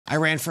I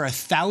ran for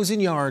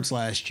 1,000 yards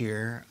last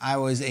year. I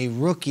was a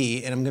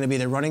rookie, and I'm going to be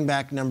the running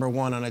back #1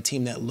 on a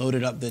team that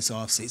loaded up this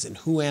offseason.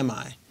 Who am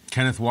I?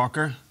 Kenneth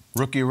Walker,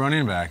 rookie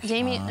running back.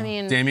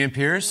 Dameon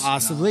Pierce?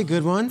 Possibly.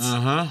 Good ones.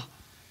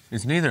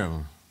 It's neither of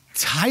them.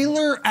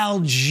 Tyler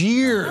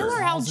Algier.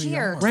 Tyler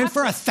Algier. Ran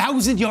for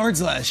 1,000 yards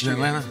last year.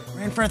 Atlanta?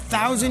 Ran for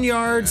 1,000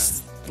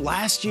 yards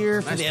last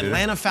year for the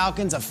Atlanta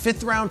Falcons, a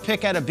 5th-round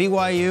pick out of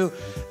BYU.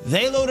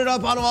 They loaded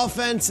up on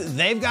offense.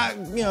 They've got,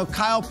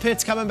 Kyle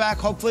Pitts coming back,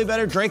 hopefully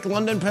better. Drake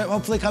London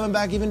hopefully coming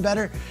back even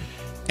better.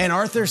 And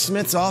Arthur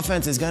Smith's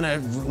offense is going to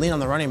lean on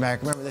the running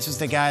back. Remember, this was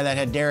the guy that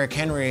had Derrick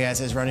Henry as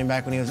his running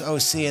back when he was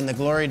OC in the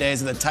glory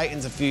days of the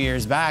Titans a few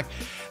years back.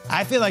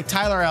 I feel like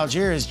Tyler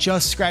Algier is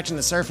just scratching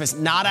the surface.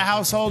 Not a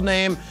household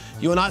name.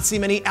 You will not see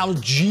many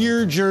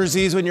Algier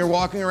jerseys when you're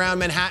walking around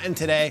Manhattan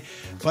today.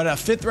 But a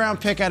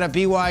 5th-round pick out of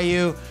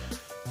BYU,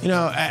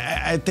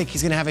 I think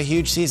he's going to have a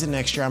huge season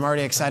next year. I'm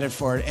already excited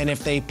for it. And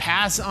if they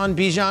pass on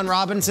Bijan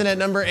Robinson at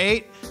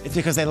 #8, it's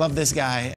because they love this guy.